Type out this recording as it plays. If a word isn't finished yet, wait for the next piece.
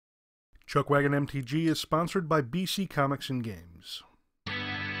ChuckWagon MTG is sponsored by BC Comics and Games.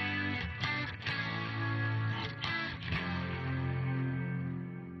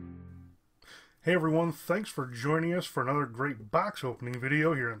 Hey everyone, thanks for joining us for another great box opening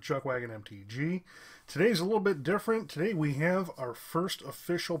video here on ChuckWagon MTG. Today's a little bit different. Today we have our first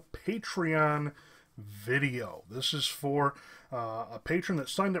official Patreon video. This is for a patron that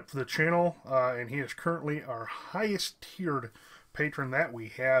signed up for the channel, and he is currently our highest tiered patron that we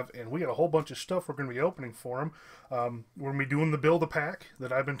have, and we got a whole bunch of stuff we're going to be opening for him. We're going to be doing the Build-A-Pack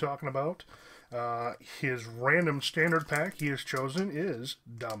that I've been talking about. His random standard pack he has chosen is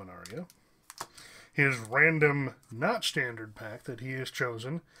Dominaria. His random not standard pack that he has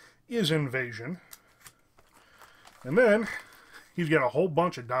chosen is Invasion. And then he's got a whole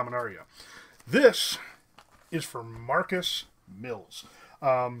bunch of Dominaria. This is for Marcus Mills,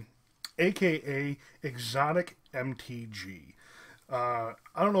 aka Exotic MTG. I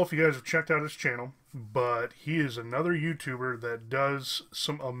don't know if you guys have checked out his channel, but he is another YouTuber that does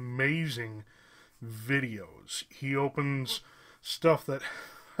some amazing videos. He opens stuff that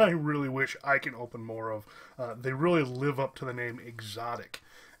I really wish I can open more of. They really live up to the name Exotic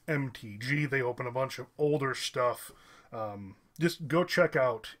MTG. They open a bunch of older stuff. Just go check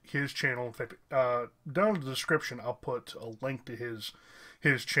out his channel. In fact, down in the description, I'll put a link to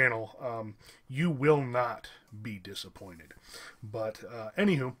his channel. You will not be disappointed. But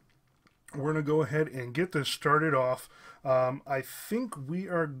anywho, we're going to go ahead and get this started off. I think we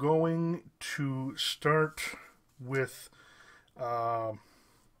are going to start with...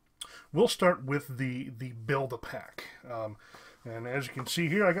 we'll start with the Build-A-Pack. And as you can see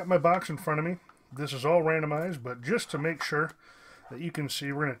here, I got my box in front of me. This is all randomized, but just to make sure that you can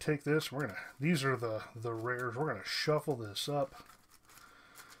see, we're going to take this. These are the rares. We're going to shuffle this up.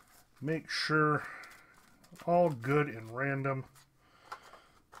 Make sure all good and random.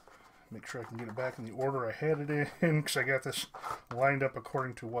 Make sure I can get it back in the order I had it in, because I got this lined up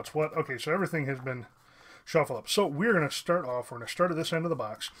according to what's what. Okay, so everything has been shuffled up. So we're going to start off. We're going to start at this end of the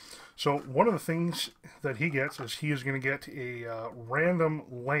box. So one of the things that he gets is he is going to get a random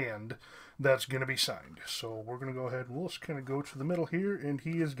land that's going to be signed. So we're going to go ahead. We'll just kind of go to the middle here, and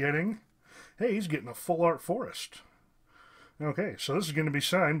he is getting, hey, he's getting a full art forest. Okay, so this is going to be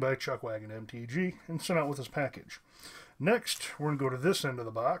signed by ChuckWagon MTG and sent out with his package. Next, we're going to go to this end of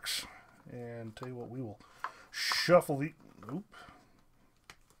the box, and tell you what, we will shuffle the,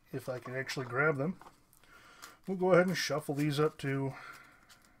 if I can actually grab them. We'll go ahead and shuffle these up to...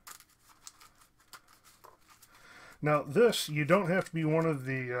 Now this, you don't have to be one of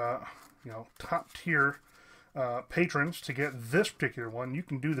the top tier patrons to get this particular one. You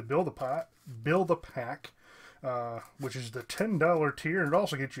can do the Build-A-Pack, which is the $10 tier, and it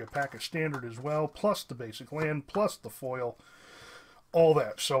also gets you a pack of standard as well, plus the basic land, plus the foil, all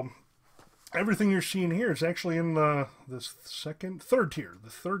that. So everything you're seeing here is actually in the third tier.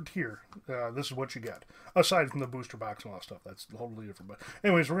 The third tier, this is what you get. Aside from the booster box and all that stuff, that's totally different. But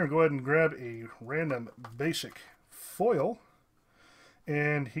anyways, we're going to go ahead and grab a random basic foil.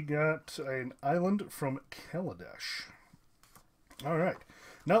 And he got an island from Kaladesh. Alright,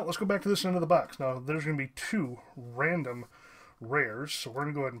 now let's go back to this end of the box. Now there's going to be two random rares, so we're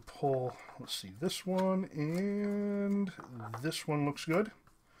going to go ahead and pull, let's see, this one, and this one looks good.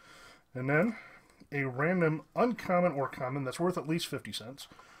 And then a random uncommon or common that's worth at least 50 cents.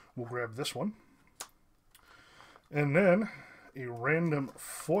 We'll grab this one. And then a random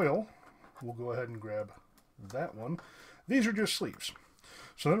foil. We'll go ahead and grab that one. These are just sleeves.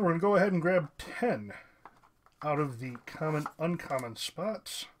 So then we're going to go ahead and grab 10 out of the common, uncommon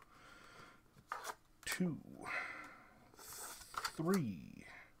spots. 2, 3,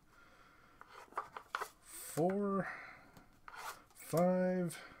 4,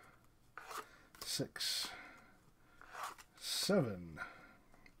 5, 6, 7,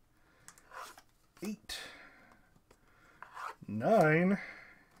 8, 9,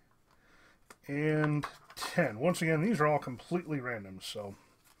 and 10. Once again, these are all completely random, so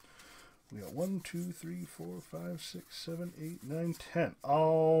we got 1, 2, 3, 4, 5, 6, 7, 8, 9, 10.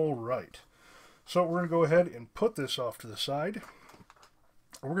 All right. So we're going to go ahead and put this off to the side.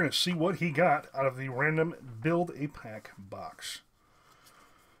 We're going to see what he got out of the random Build-A-Pack box.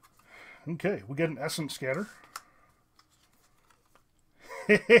 Okay, we get an Essence Scatter.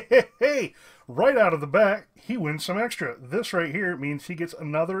 Hey, right out of the back, he wins some extra. This right here means he gets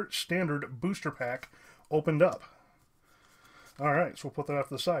another standard booster pack opened up. Alright, so we'll put that off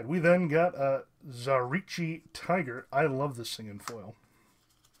to the side. We then got a Zarichi Tiger. I love this thing in foil.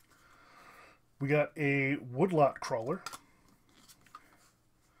 We got a Woodlot Crawler.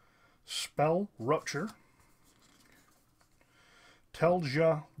 Spell Rupture.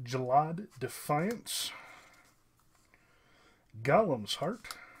 Telja Jalad Defiance, Golem's Heart,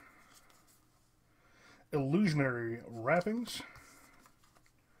 Illusionary Wrappings,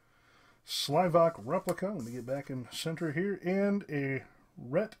 Slyvok Replica, let me get back in center here, and a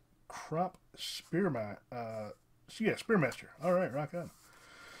Ret Crop Spearmaster. Alright, rock on.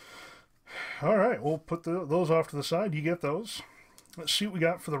 Alright, we'll put those off to the side. You get those. Let's see what we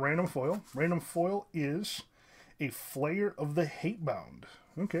got for the random foil. Random foil is a Flayer of the Hatebound.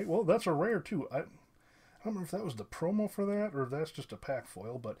 Okay, well, that's a rare, too. I don't remember if that was the promo for that, or if that's just a pack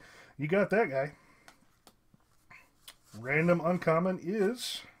foil, but you got that guy. Random uncommon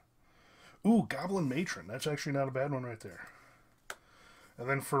is... Ooh, Goblin Matron. That's actually not a bad one right there. And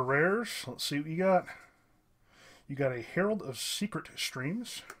then for rares, let's see what you got. You got a Herald of Secret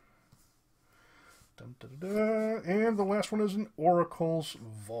Streams. Dun, dun, dun, dun. And the last one is an Oracle's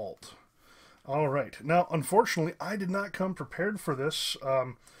Vault. All right. Now, unfortunately, I did not come prepared for this,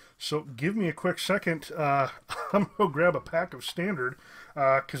 so give me a quick second. I'm going to grab a pack of Standard,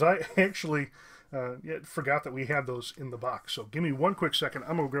 because I actually forgot that we had those in the box. So give me one quick second.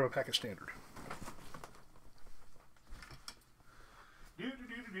 I'm going to grab a pack of Standard.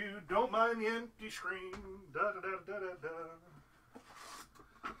 Don't mind the empty screen. Da da da da da da.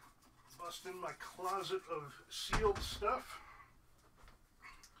 Bust in my closet of sealed stuff.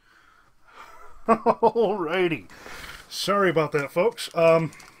 Alrighty. Sorry about that, folks.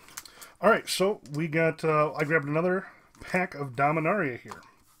 Alright, so we got, I grabbed another pack of Dominaria here.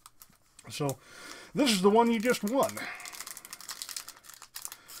 So, this is the one you just won.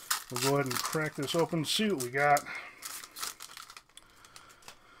 We'll go ahead and crack this open, see what we got.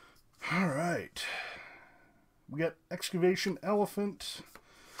 Alright. We got Excavation Elephant,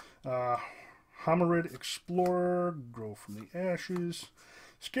 Homerid Explorer, Grow from the Ashes,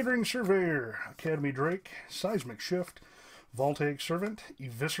 Skittering Surveyor, Academy Drake, Seismic Shift, Voltaic Servant,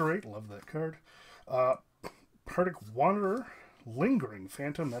 Eviscerate, love that card, Partic Wanderer, Lingering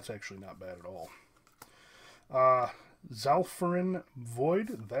Phantom, that's actually not bad at all, Zalfarin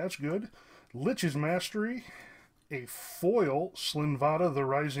Void, that's good, Lich's Mastery, a foil Slinvada the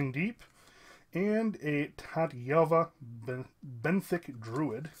Rising Deep, and a Tatyava Benthic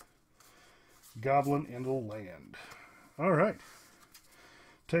Druid, Goblin and a Land. Alright.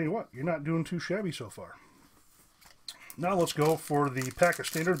 Tell you what, you're not doing too shabby so far. Now let's go for the pack of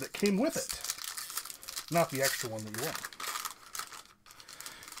Standard that came with it. Not the extra one that you won.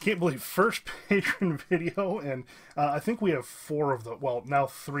 Can't believe first patron video, and I think we have 4 of the, well, now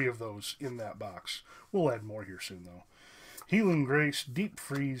 3 of those in that box. We'll add more here soon, though. Healing Grace, Deep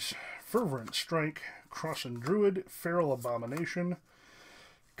Freeze, Fervent Strike, Crossin' Druid, Feral Abomination,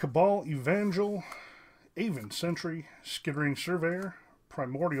 Cabal Evangel, Aven Sentry, Skittering Surveyor,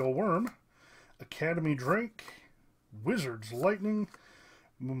 Primordial Worm, Academy Drake, Wizard's Lightning,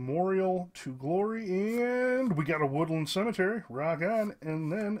 Memorial to Glory, and we got a Woodland Cemetery, rock on,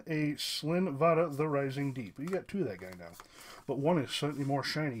 and then a Slinvada the Rising Deep. We got 2 of that guy now, but one is slightly more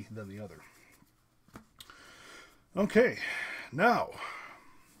shiny than the other. Okay, now,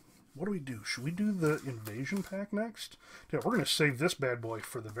 what do we do? Should we do the Invasion pack next? Yeah, we're going to save this bad boy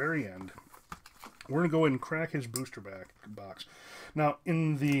for the very end. We're going to go ahead and crack his booster box. Now,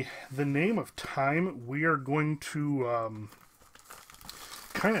 in the name of time, we are going to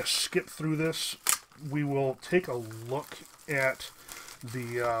kind of skip through this. We will take a look at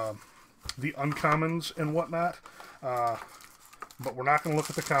the uncommons and whatnot, but we're not going to look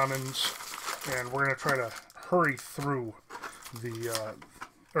at the commons, and we're going to try to hurry through the,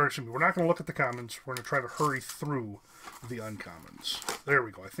 or excuse me, we're not going to look at the commons, we're going to try to hurry through the uncommons. There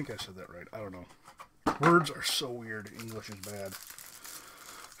we go, I think I said that right, I don't know. Words are so weird, English is bad.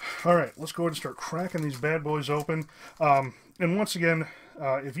 Alright, let's go ahead and start cracking these bad boys open. And once again,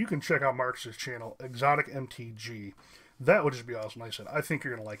 if you can check out Marcus's channel, Exotic MTG, that would just be awesome. Like I said, I think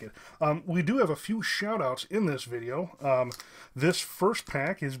you're going to like it. We do have a few shout-outs in this video. This first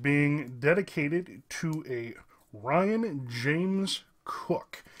pack is being dedicated to a Ryan James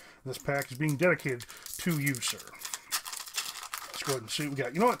Cook. This pack is being dedicated to you, sir. Let's go ahead and see what we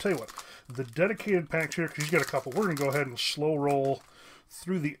got. You know what? Tell you what. The dedicated packs here, because he's got a couple, we're going to go ahead and slow roll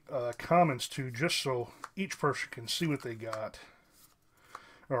through the comments too, just so each person can see what they got.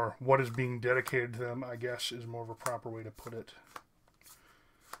 Or what is being dedicated to them, I guess, is more of a proper way to put it.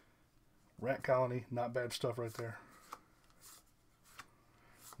 Rat Colony, not bad stuff right there.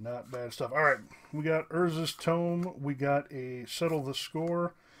 Not bad stuff. Alright, we got Urza's Tome, we got a Settle the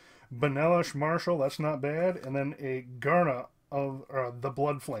Score, Benelish Marshall, that's not bad, and then a Garna of the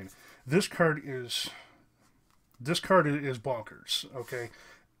Blood Flame. This card is bonkers, okay?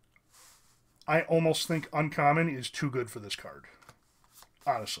 I almost think Uncommon is too good for this card.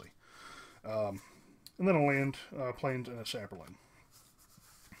 honestly. And then a land, plains, and a sapperling.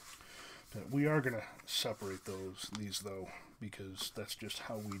 We are going to separate these though, because that's just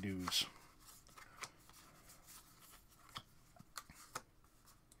how we do's.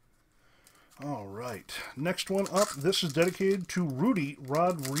 All right, next one up. This is dedicated to Rudy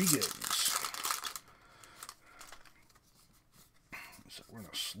Rodriguez. So we're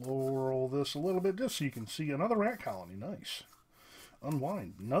going to slow roll this a little bit just so you can see another rat colony. Nice.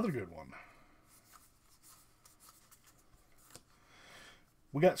 Unwind, another good one.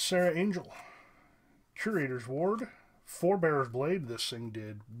 We got Sarah Angel, Curator's Ward, Forebear's Blade. This thing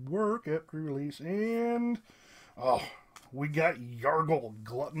did work at pre-release. And, oh, we got Yargle,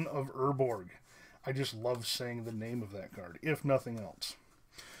 Glutton of Urborg. I just love saying the name of that card, if nothing else.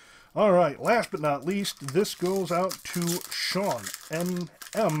 All right, last but not least, this goes out to Sean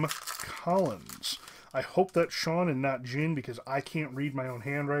M.M. Collins. I hope that's Sean and not Jin, because I can't read my own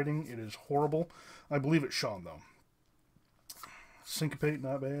handwriting. It is horrible. I believe it's Sean, though. Syncopate,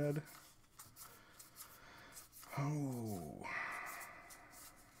 not bad. Oh.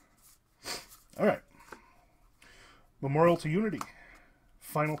 All right. Memorial to Unity.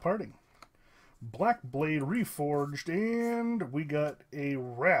 Final Parting. Black Blade Reforged, and we got a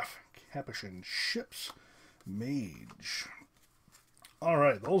Wrath Capuchin Ships Mage. All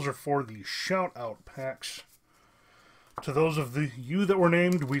right, those are for the shout-out packs. To those of you that were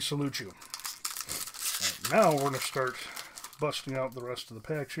named, we salute you. Right, now we're going to start busting out the rest of the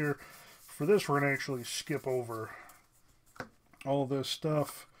packs here. For this, we're going to actually skip over all this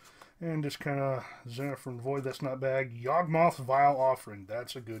stuff and just kind of Zephyr Void, that's not bad. Yawgmoth Vile Offering,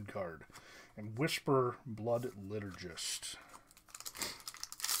 that's a good card. And Whisper Blood Liturgist.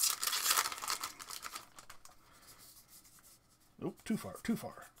 Oh, too far.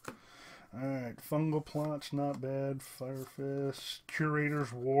 Alright, Fungal Plots, not bad. Fire Fist,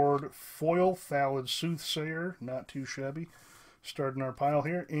 Curator's Ward, Foil Thallid Soothsayer, not too shabby. Starting our pile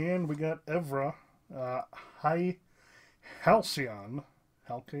here. And we got Evra, Halcyon.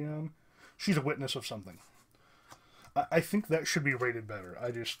 She's a witness of something. I think that should be rated better.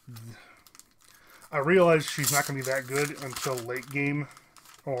 I realize she's not going to be that good until late game,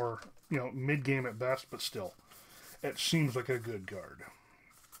 or, you know, mid game at best, but still, it seems like a good card.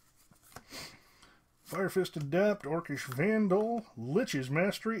 Fire Fist Adept, Orcish Vandal, Lich's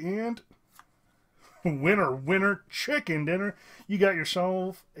Mastery, and winner, chicken dinner. You got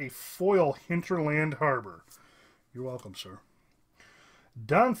yourself a foil Hinterland Harbor. You're welcome, sir.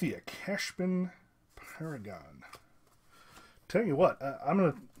 Donthea Cashman Paragon. Tell you what,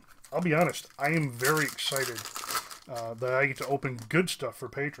 I'll be honest, I am very excited that I get to open good stuff for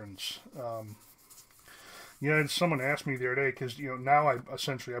patrons. Someone asked me the other day, because, you know, now I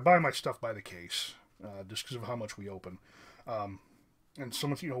buy my stuff by the case, just because of how much we open. And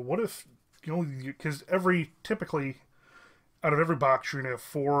someone's, what if, because typically, out of every box, you're going to have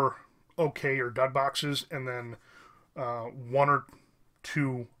 4 okay or dud boxes, and then 1 or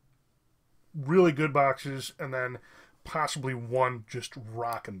 2 really good boxes, and then possibly 1 just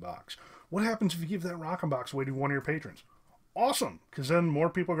rockin' box. What happens if you give that rockin' box away to one of your patrons? Awesome, because then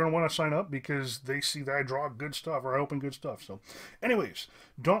more people are going to want to sign up because they see that I draw good stuff or I open good stuff. So, anyways,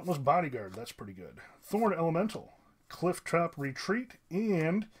 Dauntless Bodyguard, that's pretty good. Thorn Elemental, Clifftop Retreat,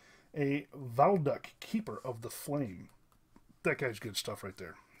 and a Valduk, Keeper of the Flame. That guy's good stuff right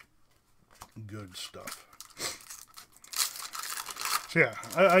there. Good stuff. So yeah,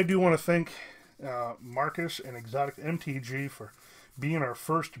 I do want to thank Marcus and Exotic MTG for being our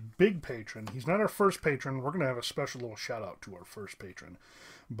first big patron. He's not our first patron. We're going to have a special little shout out to our first patron.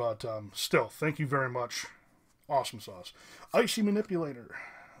 But still, thank you very much. Awesome sauce. Icy Manipulator.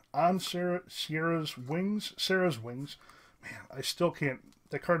 On Sarah's Wings. Man, I still can't.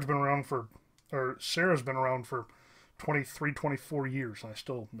 That card's been around for, or Sarah's been around for 23, 24 years, and I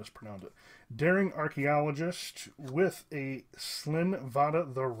still mispronounce it. Daring Archaeologist with a Slin Vada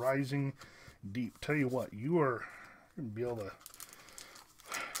the Rising Deep. Tell you what, you are going to be able to.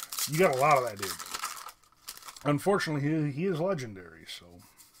 You got a lot of that dude. Unfortunately, he is legendary, so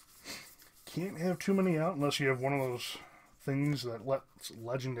can't have too many out unless you have one of those things that lets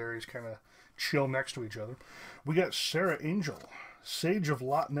legendaries kind of chill next to each other. We got Sarah Angel, Sage of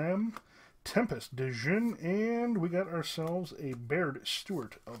Lotnam, Tempest de Jin, and we got ourselves a Baird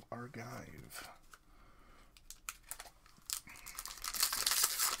Stewart of Argive.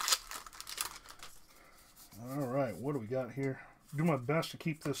 Alright, what do we got here? Do my best to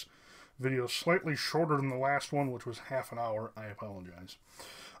keep this video slightly shorter than the last one, which was half an hour. I apologize.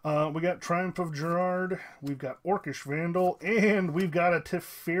 We got Triumph of Gerard, we've got Orcish Vandal, and we've got a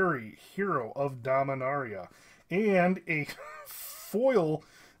Teferi, Hero of Dominaria, and a foil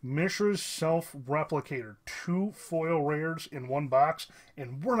Mishra's Self-Replicator. 2 foil rares in 1 box,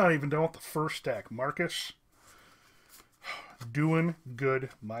 and we're not even done with the first stack. Marcus, doing good,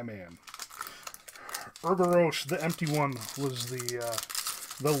 my man. Urgoros, the empty one, was the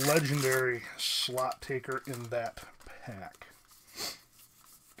legendary slot taker in that pack.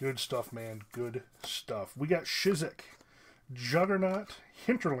 Good stuff, man. Good stuff. We got Shizik, Juggernaut,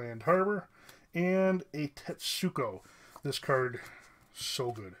 Hinterland Harbor, and a Tetsuko. This card,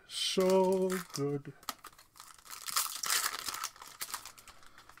 so good. So good.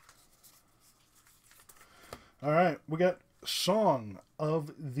 Alright, we got Song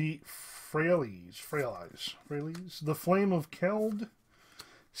of the Frailes. The Flame of Keld,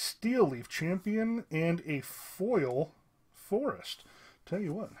 Steel Leaf Champion, and a foil Forest. Tell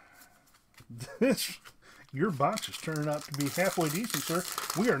you what, your box is turning out to be halfway decent, sir.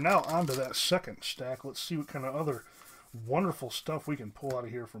 We are now on to that second stack. Let's see what kind of other wonderful stuff we can pull out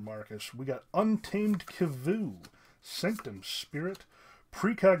of here for Marcus. We got Untamed Kivu, Sanctum Spirit,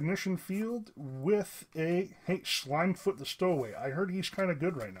 Precognition Field with a, hey, Slimefoot the Stowaway. I heard he's kind of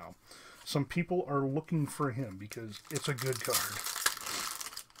good right now. Some people are looking for him because it's a good card.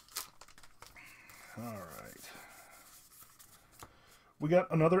 Alright. We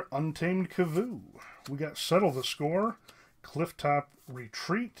got another Untamed Kivu. We got Settle the Score, Clifftop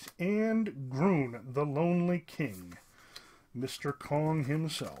Retreat, and Groon, the Lonely King. Mr. Kong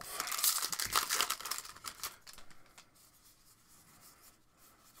himself.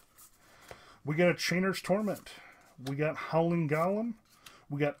 We got a Chainer's Torment. We got Howling Golem.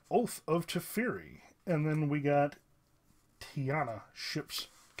 We got Oath of Teferi. And then we got Tiana, Ship's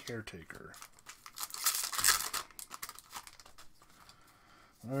Caretaker.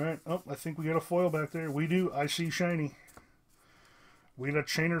 Alright, oh, I think we got a foil back there. We do. I see shiny. We got a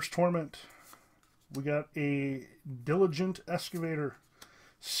Chainer's Torment. We got a Diligent Excavator,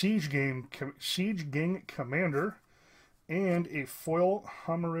 Siege Gang Commander, and a foil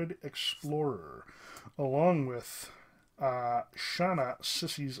Homerid Explorer, along with Shana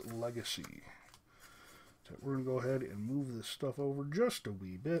Sissy's Legacy. So we're going to go ahead and move this stuff over just a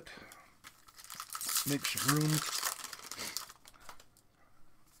wee bit. Make some room.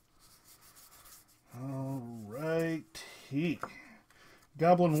 Alrighty.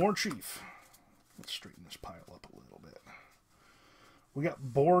 Goblin Warchief. Let's straighten this pile up a little bit. We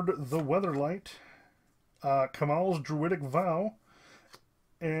got Board the Weatherlight, Kamal's Druidic Vow,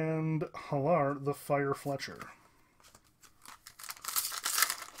 and Halar the Fire Fletcher.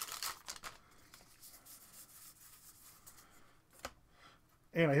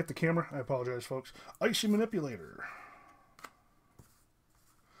 And I hit the camera. I apologize, folks. Icy Manipulator.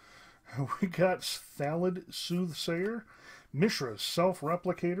 We got Thalid Soothsayer, Mishra's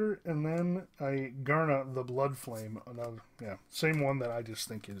Self-Replicator, and then a Garna the Blood Flame. Another, yeah, same one that I just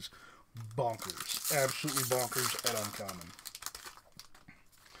think is bonkers. Absolutely bonkers at uncommon.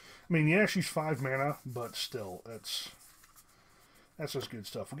 I mean, yeah, she's 5 mana, but still, that's just good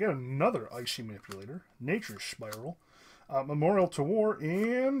stuff. We got another Icy Manipulator, Nature's Spiral, Memorial to War,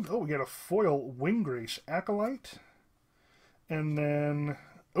 and, oh, we got a foil Winggrace Acolyte, and then,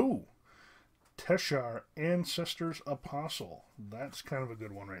 oh, Teshar, Ancestors Apostle. That's kind of a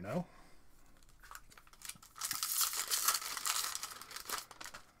good one right now.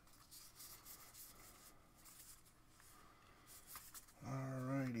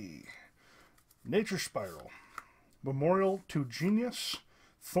 Alrighty. Nature Spiral. Memorial to Genius.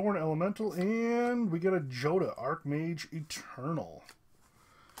 Thorn Elemental. And we get a Joda, Archmage Eternal.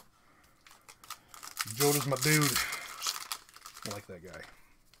 Joda's my dude. I like that guy.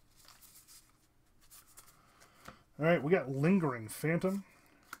 Alright, we got Lingering Phantom,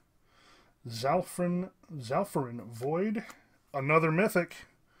 Zalfarin Void, another Mythic,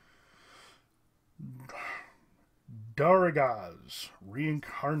 Daragaz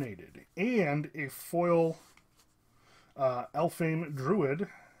Reincarnated, and a foil Elfame Druid,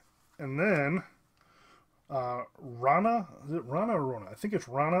 and then Rana, is it Rana or Rona? I think it's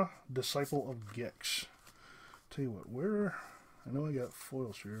Rana, Disciple of Gix. Tell you what, where, I know I got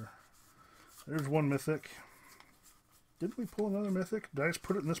foils here. There's one Mythic. Didn't we pull another Mythic? Did I just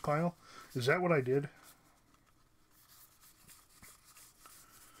put it in this pile? Is that what I did?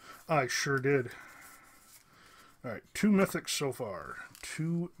 I sure did. Alright, 2 Mythics so far.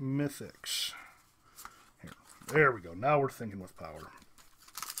 2 Mythics. Here. There we go. Now we're thinking with power.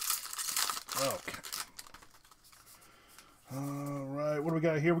 Okay. Alright, what do we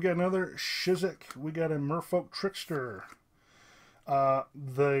got here? We got another Shizik. We got a Merfolk Trickster.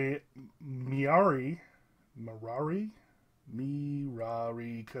 The Mirari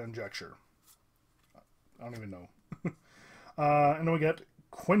Conjecture. I don't even know. And then we got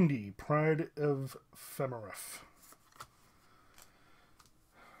Quendi, Pride of Femeref.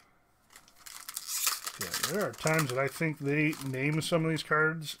 Yeah, there are times that I think they name some of these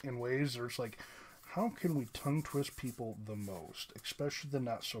cards in ways where it's like, how can we tongue twist people the most, especially the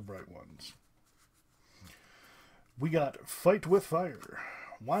not so bright ones? We got Fight with Fire,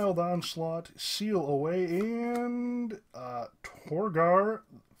 Wild Onslaught, Seal Away, and Torgar,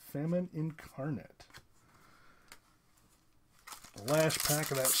 Famine Incarnate. The last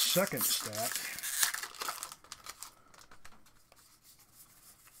pack of that second stack.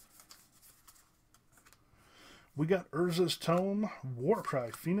 We got Urza's Tome,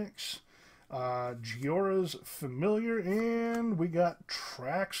 Warcry Phoenix, Giora's Familiar, and we got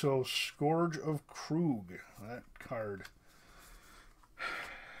Traxo, Scourge of Krug. That card.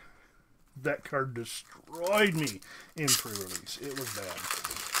 That card destroyed me in pre-release. It was bad.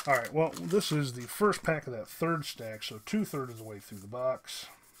 Alright, well, this is the first pack of that third stack, so 2/3 of the way through the box.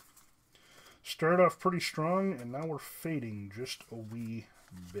 Started off pretty strong, and now we're fading just a wee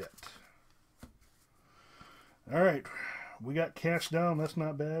bit. Alright, we got Cast Down, that's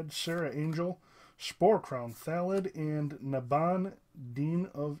not bad. Sarah Angel, Spore Crown Thalid, and Naban, Dean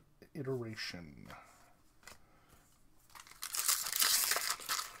of Iteration.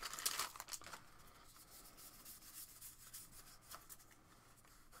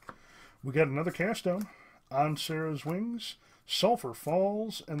 We got another Cast Down, On Sarah's Wings, Sulphur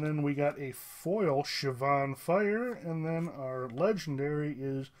Falls, and then we got a foil Siobhan Fire, and then our legendary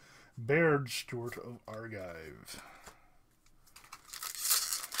is Baird, Stewart of Argive.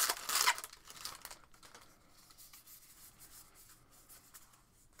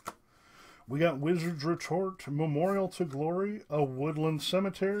 We got Wizard's Retort, Memorial to Glory, a Woodland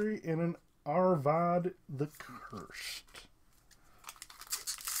Cemetery, and an Arvad the Cursed.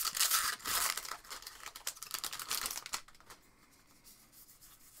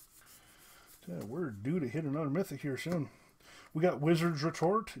 We're due to hit another mythic here soon. We got Wizard's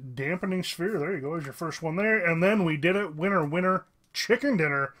Retort, Dampening Sphere. There you go, is your first one there. And then we did it. Winner, winner, chicken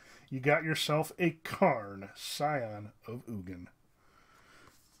dinner. You got yourself a Karn, Scion of Ugin.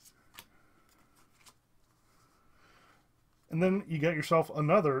 And then you got yourself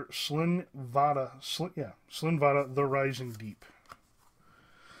another Slinvada, Slinvada, the Rising Deep.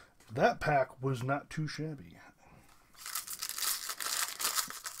 That pack was not too shabby.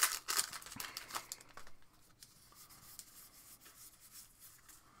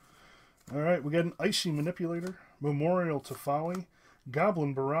 Alright, we got an Icy Manipulator, Memorial to Folly,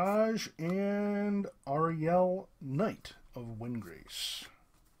 Goblin Barrage, and Ariel, Knight of Windgrace.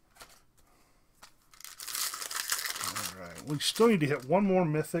 Alright, we still need to hit one more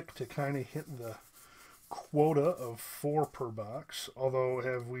mythic to kind of hit the quota of 4 per box, although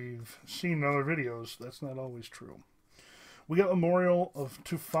have we've seen in other videos, that's not always true. We got Memorial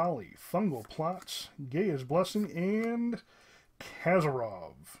to Folly, Fungal Plots, Gaia's Blessing, and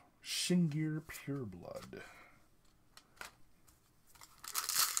Kazarov, Singir Pureblood.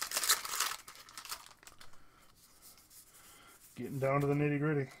 Getting down to the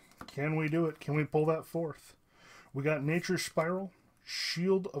nitty-gritty. Can we do it? Can we pull that forth? We got Nature's Spiral,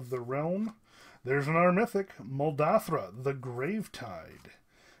 Shield of the Realm. There's another mythic, Moldathra, the Gravetide.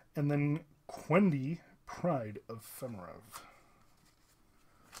 And then Quendi, Pride of Femeref.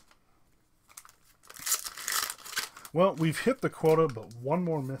 Well, we've hit the quota, but one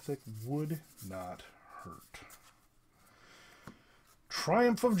more mythic would not hurt.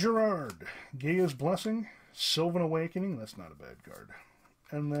 Triumph of Gerard, Gaia's Blessing, Sylvan Awakening, that's not a bad card.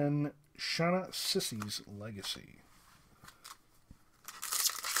 And then Shana Sissy's Legacy.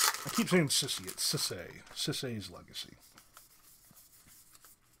 I keep saying Sissy, it's Sissay. Sissay's Legacy.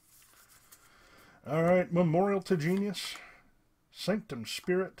 Alright, Memorial to Genius, Sanctum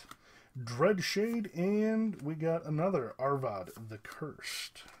Spirit, Dreadshade, and we got another Arvad the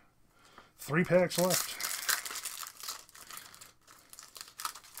Cursed. 3 packs left.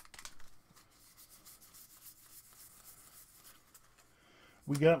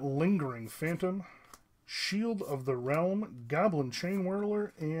 We got Lingering Phantom, Shield of the Realm, Goblin Chain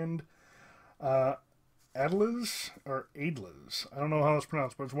Whirler, and Adlas, or Adlas. I don't know how it's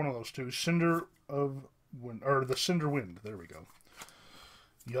pronounced, but it's one of those two. Cinder of Wind, or the Cinder Wind. There we go.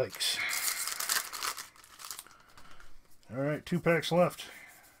 Yikes. Alright, 2 packs left.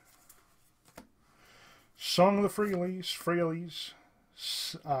 Song of the Frailes,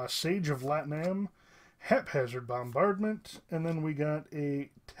 Sage of Latnam, Haphazard Bombardment, and then we got a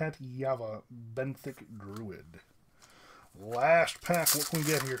Tatyava Benthic Druid. Last pack, what can we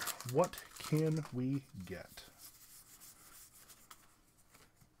get here? What can we get?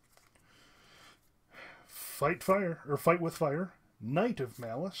 Fight with Fire, Knight of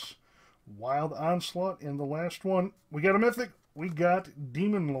Malice, Wild Onslaught, and the last one, we got a mythic. We got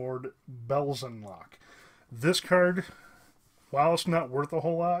Demon Lord Belzenlock. This card, while it's not worth a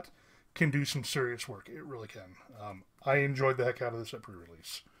whole lot, can do some serious work. It really can. I enjoyed the heck out of this at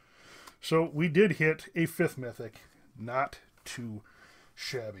pre-release. So we did hit a 5th mythic. Not too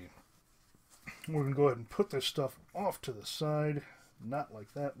shabby. We're going to go ahead and put this stuff off to the side. Not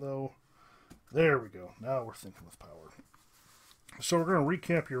like that, though. There we go. Now we're thinking with power. So we're going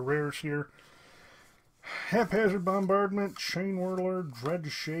to recap your rares here. Haphazard Bombardment, Chain Whirler, Dredge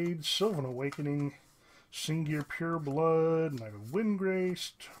Shade, Sylvan Awakening, Singir Pure Blood, Knight of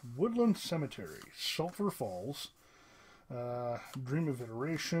Windgrace, Woodland Cemetery, Sulphur Falls, Dream of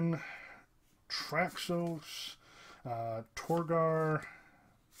Iteration, Traxos, Torgar,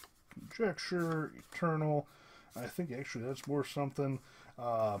 Conjecture, Eternal. I think actually that's more something.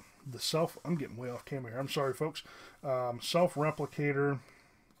 I'm getting way off camera here. I'm sorry, folks. Self-Replicator,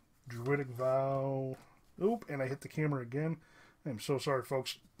 Druidic Vow. Oop, and I hit the camera again. I'm so sorry,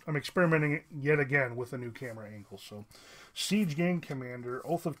 folks. I'm experimenting yet again with a new camera angle. So, Siege Gang Commander,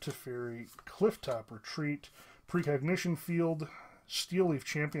 Oath of Teferi, Clifftop Retreat, Precognition Field, Steel Leaf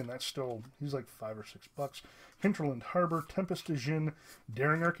Champion. That's still, he's like $5 or $6. Hinterland Harbor, Tempest de Jin,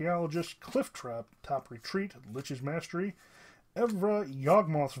 Daring Archaeologist, Clifftop Retreat, Lich's Mastery, Evra,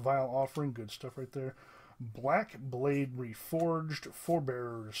 Yawgmoth's Vile Offering, good stuff right there. Black Blade Reforged,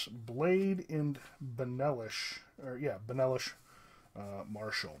 Forebearers, Blade, and Benelish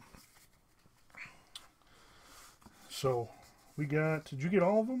Marshall. So, we got, did you get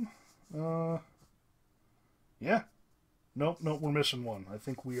all of them? Yeah. Nope, we're missing one. I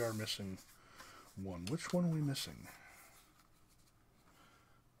think we are missing one. Which one are we missing?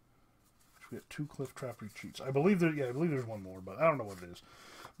 We got 2 Clifftop Retreats. I believe there's one more, but I don't know what it is.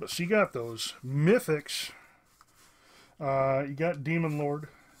 But so you got those mythics. You got Demon Lord.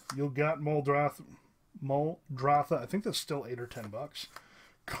 You got Muldrotha. I think that's still $8 or $10.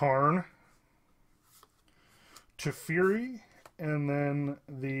 Karn. Teferi, and then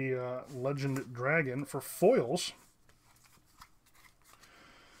the Legend Dragon for foils.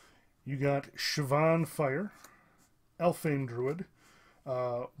 You got Siobhan Fire, Elfane Druid,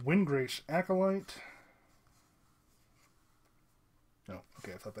 Windgrace Acolyte. No,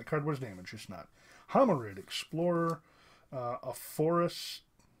 okay, I thought that card was damaged, it's not. Homarid Explorer, a Forest.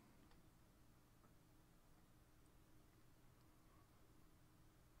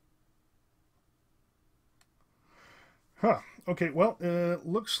 Huh. Okay, well,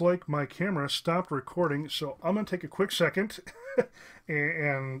 looks like my camera stopped recording, so I'm going to take a quick second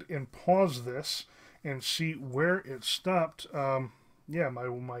and pause this and see where it stopped. Yeah,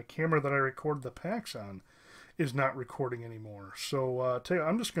 my camera that I recorded the packs on is not recording anymore. So, tell you,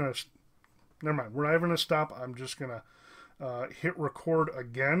 I'm just going to, never mind, we're not even going to stop. I'm just going to hit record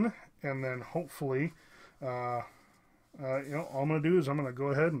again, and then hopefully, all I'm going to do is I'm going to go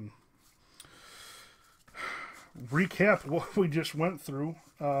ahead and recap what we just went through.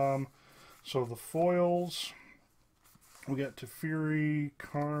 So the foils, we got Teferi,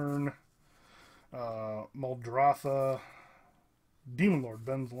 Karn, Muldrotha, Demon Lord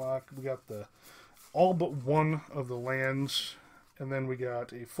Belzenlock. We got all but one of the lands, and then we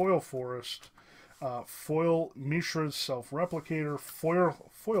got a foil forest, foil Mishra's Self-Replicator,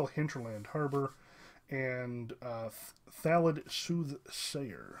 foil Hinterland Harbor, and Thalid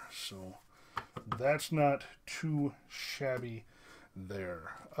Soothsayer. So that's not too shabby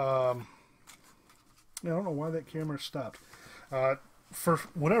there. I don't know why that camera stopped. For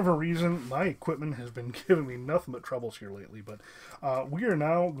whatever reason, my equipment has been giving me nothing but troubles here lately. But we are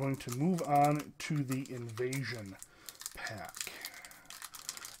now going to move on to the Invasion pack.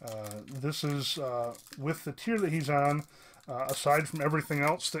 This is with the tier that he's on. Aside from everything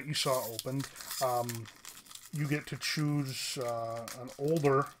else that you saw opened, you get to choose an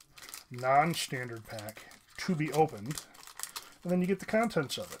older non-standard pack to be opened, and then you get the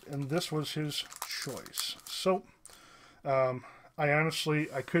contents of it, and this was his choice. So I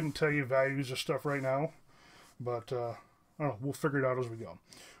couldn't tell you values of stuff right now, but I don't know, we'll figure it out as we go.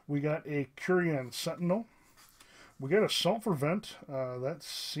 We got a Curian Sentinel, we got a Sulphur Vent, that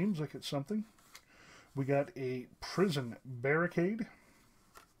seems like it's something. We got a Prison Barricade,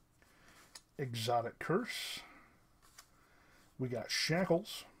 Exotic Curse, we got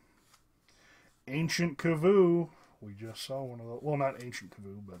Shackles, Ancient Kavoo. We just saw one of those. Well, not Ancient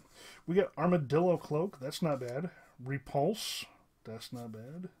Kavoo, but we got Armadillo Cloak. That's not bad. Repulse. That's not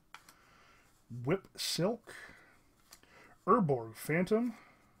bad. Whip Silk. Urborg Phantom.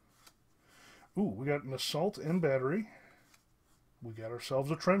 Ooh, we got an Assault and Battery. We got ourselves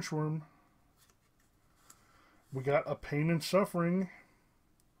a Trenchworm. We got a Pain and Suffering.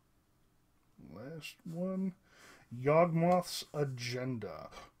 Last one. Yawgmoth's Agenda.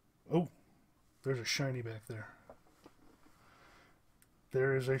 Oh, there's a shiny back there.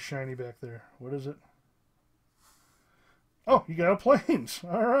 There is a shiny back there. What is it? Oh, you got a Plains.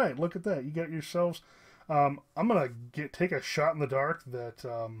 All right, look at that. You got yourselves... I'm going to take a shot in the dark that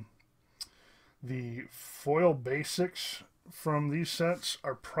the foil basics from these sets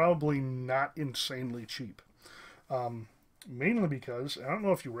are probably not insanely cheap. Mainly because, I don't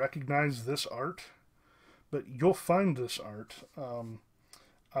know if you recognize this art, but you'll find this art on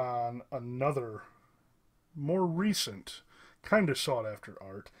another, more recent, kind of sought-after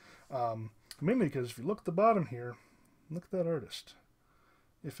art. Mainly because if you look at the bottom here, look at that artist,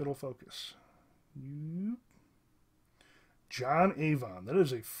 if it'll focus. John Avon. That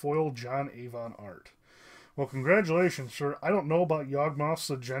is a foil John Avon art. Well, congratulations, sir. I don't know about Yawgmoth's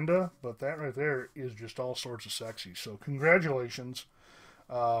Agenda, but that right there is just all sorts of sexy. So congratulations.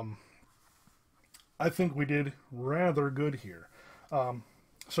 I think we did rather good here.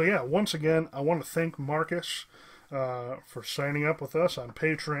 So yeah, once again, I want to thank Marcus for signing up with us on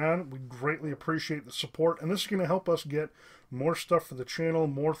Patreon. We greatly appreciate the support, and this is going to help us get more stuff for the channel,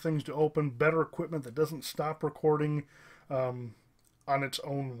 more things to open, better equipment that doesn't stop recording on its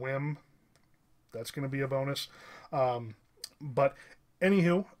own whim. That's going to be a bonus. But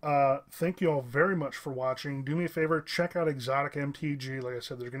anywho, thank you all very much for watching. Do me a favor, check out Exotic MTG. Like I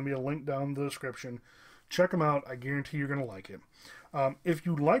said, there's going to be a link down in the description. Check them out. I guarantee you're going to like it. If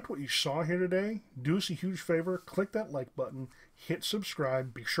you liked what you saw here today, do us a huge favor, click that like button, hit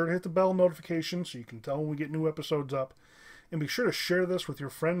subscribe, be sure to hit the bell notification so you can tell when we get new episodes up, and be sure to share this with your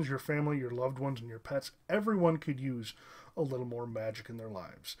friends, your family, your loved ones, and your pets. Everyone could use a little more magic in their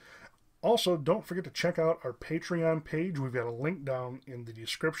lives. Also, don't forget to check out our Patreon page. We've got a link down in the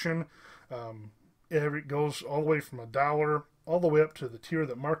description. It goes all the way from $1 all the way up to the tier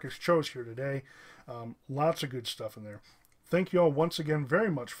that Marcus chose here today. Lots of good stuff in there. Thank you all once again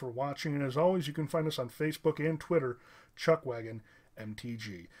very much for watching, and as always, you can find us on Facebook and Twitter, ChuckWagon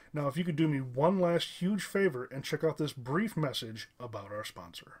MTG. Now, if you could do me one last huge favor and check out this brief message about our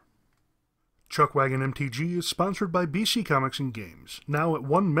sponsor. ChuckWagon MTG is sponsored by BC Comics and Games, now at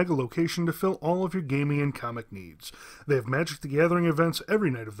one mega location to fill all of your gaming and comic needs. They have Magic the Gathering events every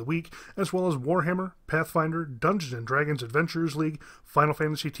night of the week, as well as Warhammer, Pathfinder, Dungeons & Dragons Adventurers League, Final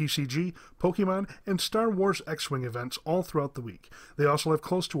Fantasy TCG, Pokemon, and Star Wars X-Wing events all throughout the week. They also have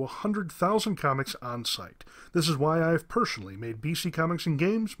close to 100,000 comics on site. This is why I have personally made BC Comics and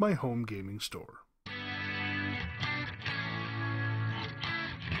Games my home gaming store.